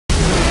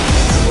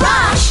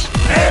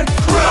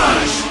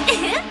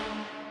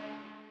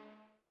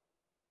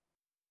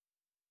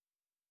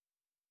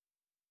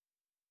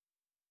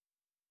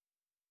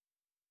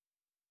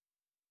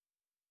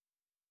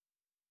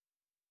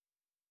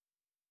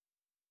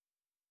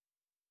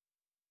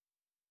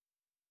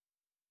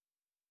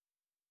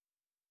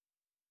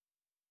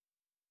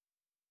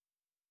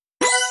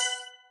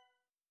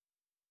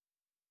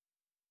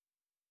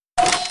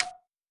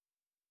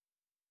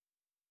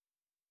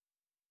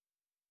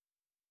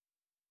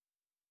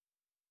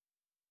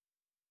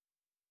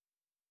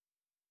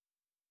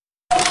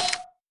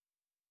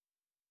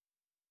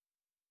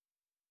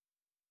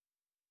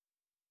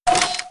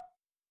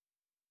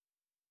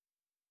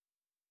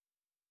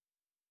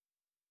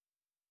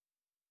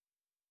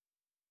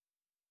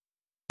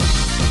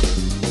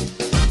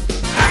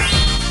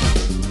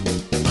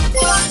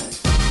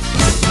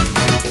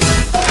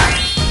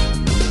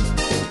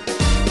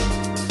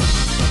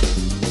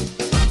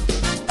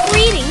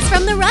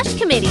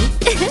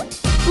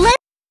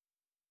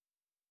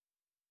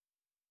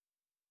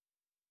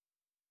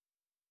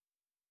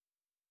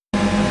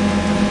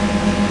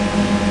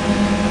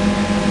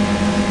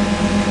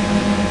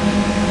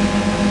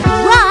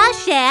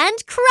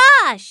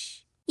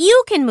Krush.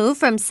 You can move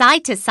from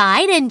side to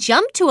side and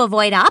jump to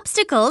avoid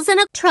obstacles and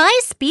try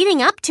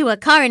speeding up to a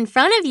car in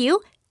front of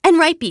you and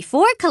right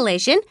before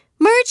collision,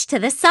 merge to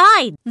the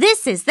side.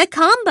 This is the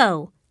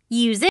combo.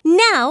 Use it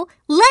now.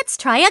 Let's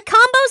try a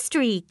combo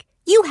streak.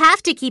 You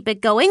have to keep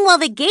it going while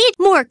the gauge.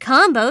 More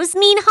combos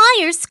mean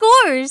higher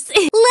scores.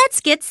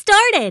 Let's get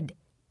started.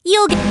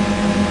 You'll get...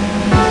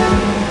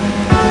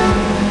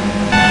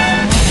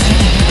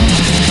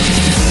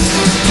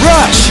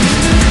 Rush!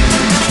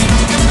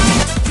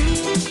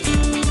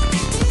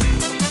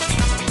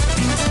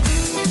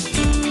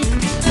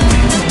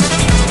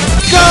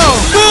 Go!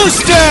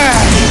 Booster!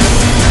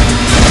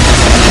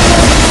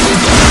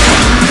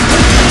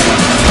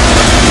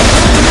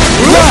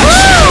 Rush!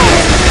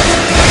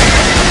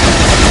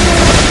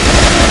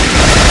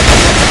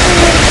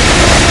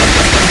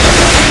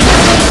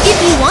 If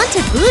you want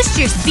to boost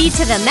your speed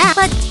to the max,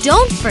 but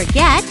don't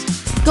forget,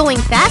 going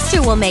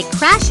faster will make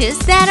crashes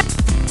that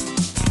are...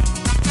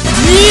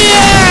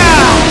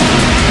 Yeah!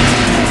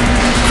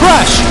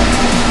 Krush!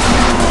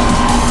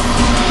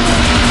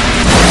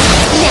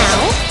 Now,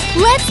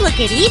 let's look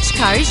at each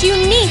car's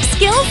unique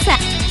skill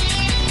set.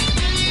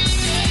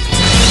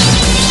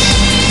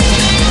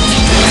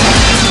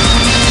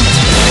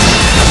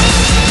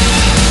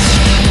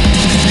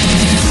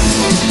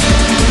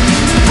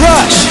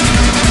 Rush!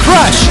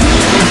 Krush!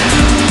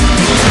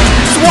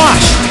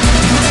 Swash!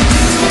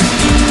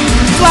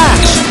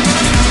 Flash!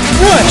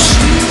 Whoosh!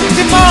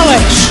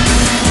 Demolish!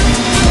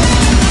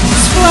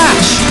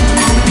 Splash!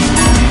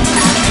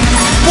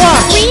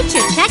 Watch! Reach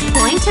your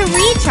checkpoint to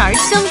recharge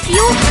some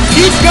fuel.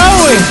 Keep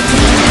going!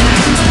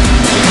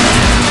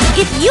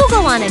 If you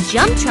go on a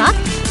jump truck,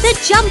 the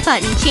jump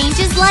button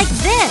changes like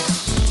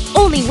this.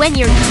 Only when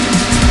you're...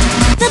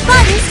 the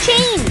button's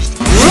changed.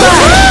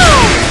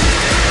 Rush!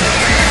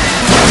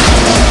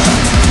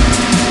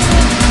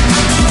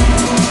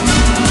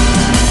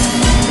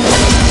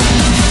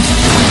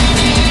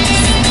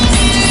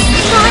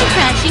 Try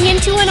crashing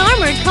into an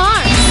armored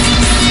car.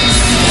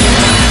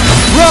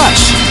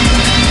 Rush!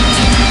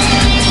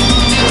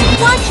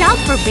 Watch out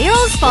for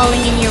barrels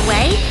falling in your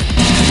way.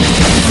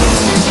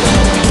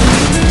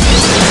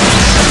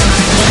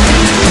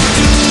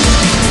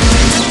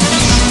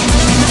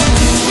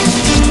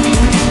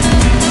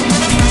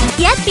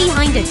 Get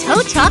behind a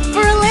tow truck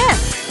for a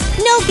lift.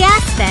 No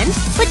gas spent,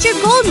 but your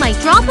gold might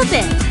drop a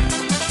bit.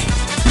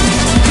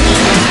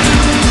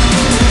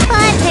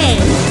 But hey,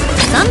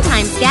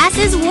 sometimes gas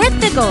is worth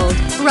the gold,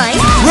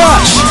 right?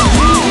 Rush!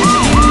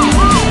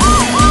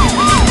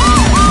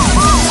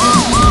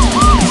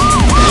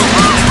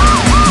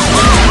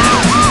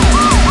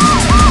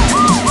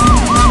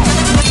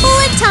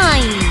 Bullet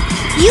time!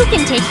 You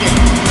can take your...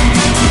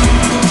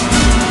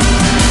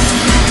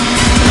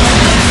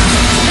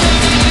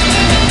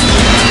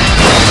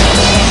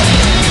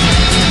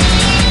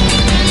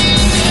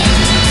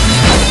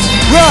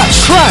 Rush!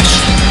 Krush!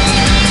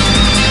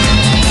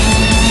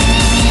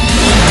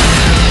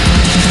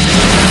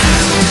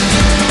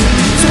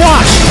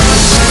 Swash!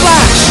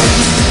 Splash!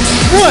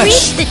 Whoosh!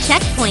 Reach the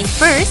checkpoint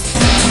first.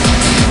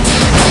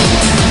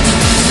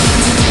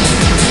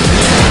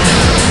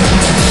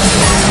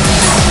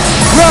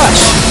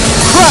 Rush!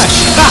 Krush!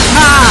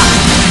 Ha-ha!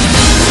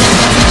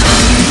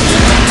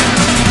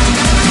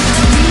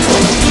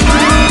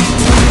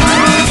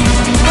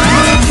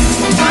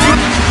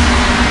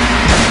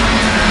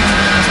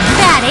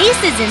 Bad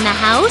Ace is in the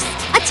house.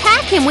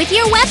 Attack him with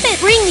your weapon.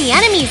 Bring the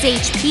enemy's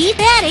HP.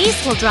 Bad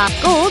Ace will drop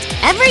gold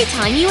every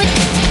time you...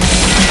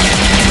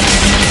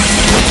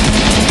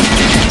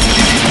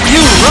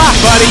 You rock,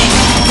 buddy!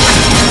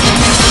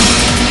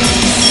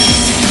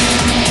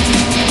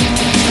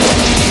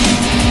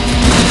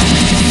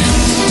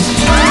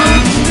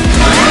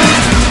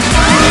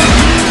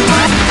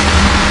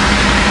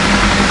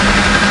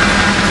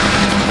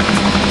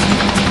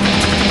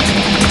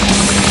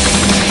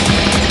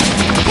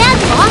 Bad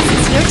Boss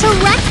is here to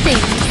wreck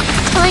things.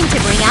 Time to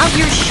bring out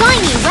your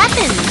shiny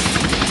weapons.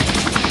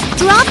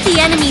 Drop the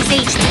enemy's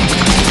HP.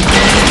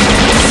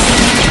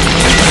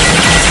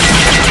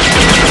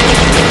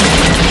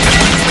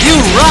 You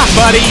rock,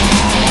 buddy!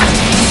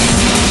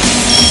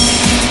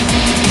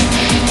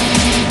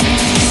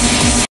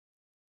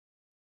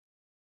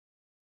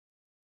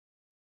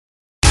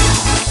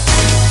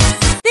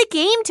 The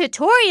game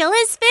tutorial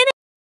is finished.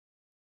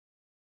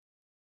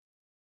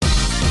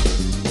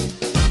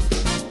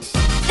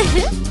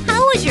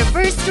 How was your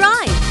first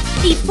drive?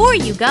 Before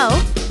you go,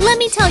 let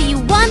me tell you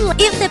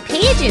if the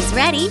page is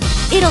ready,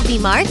 it'll be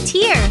marked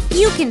here.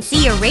 You can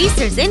see your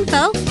racer's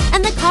info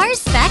and the car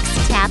specs.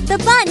 Tap the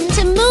button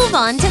to move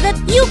on to the...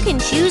 You can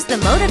choose the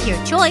mode of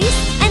your choice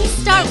and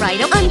start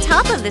right on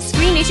top of the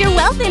screen is your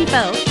wealth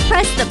info.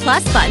 Press the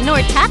plus button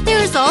or tap.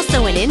 There's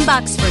also an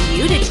inbox for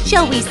you to...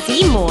 Shall we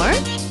see more?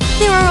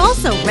 There are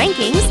also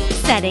rankings,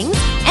 settings,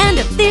 and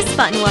this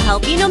button will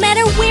help you no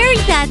matter where.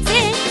 That's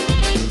it.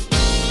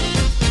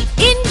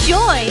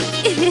 Enjoy!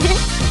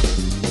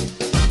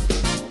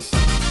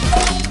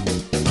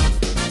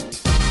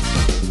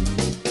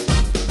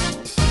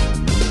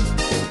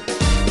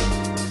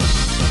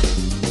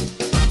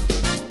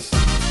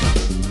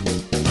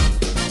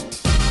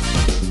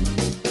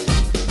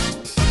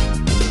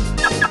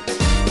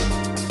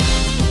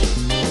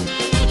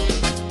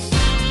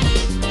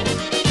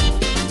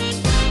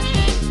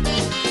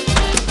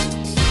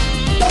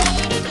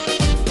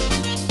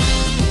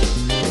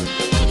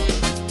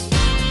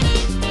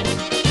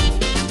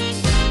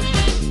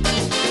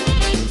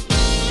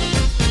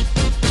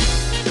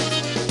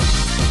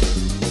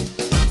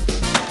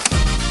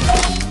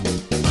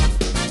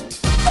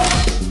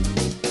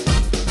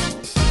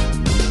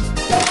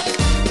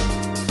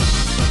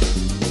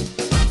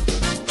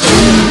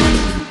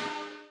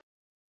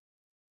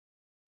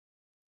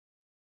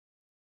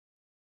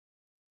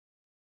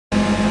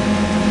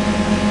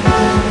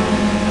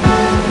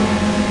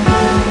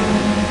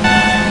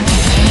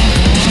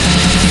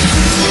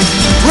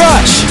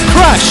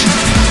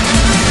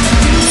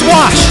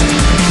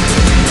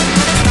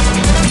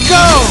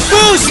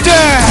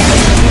 Booster!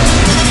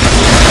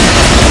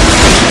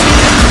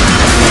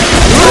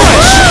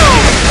 Rush!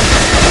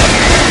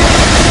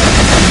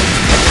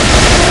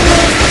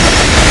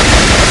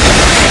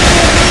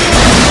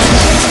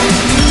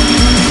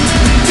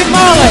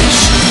 Demolish!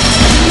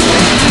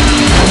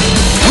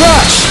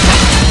 Rush!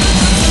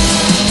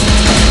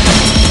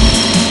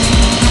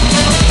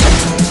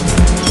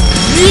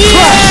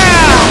 Yeah!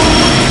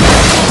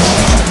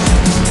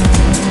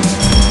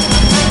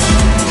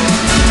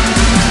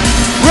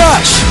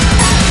 Rush!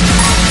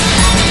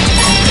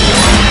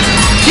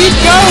 Keep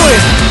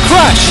going!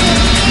 Crush!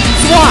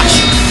 Swash!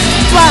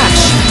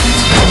 Flash!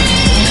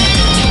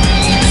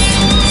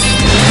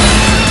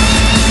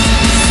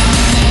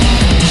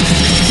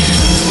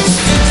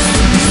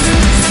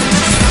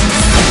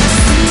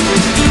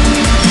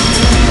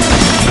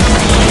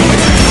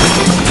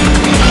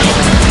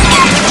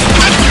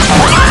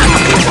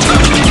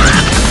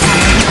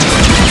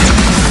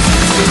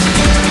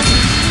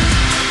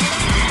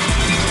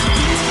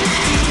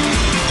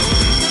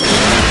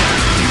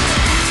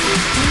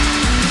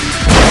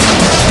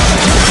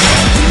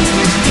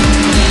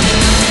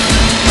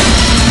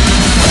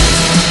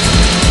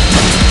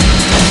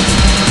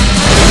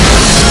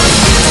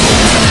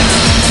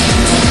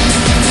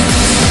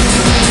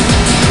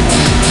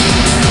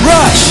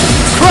 Rush!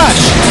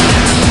 Crush!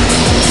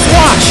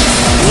 Swash!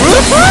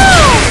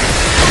 Woohoo!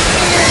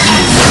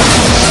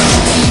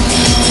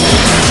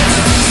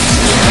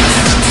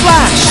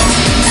 Flash!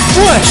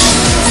 Whoosh!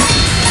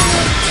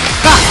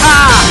 Ha ha!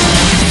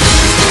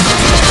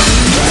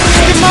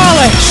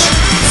 Demolish!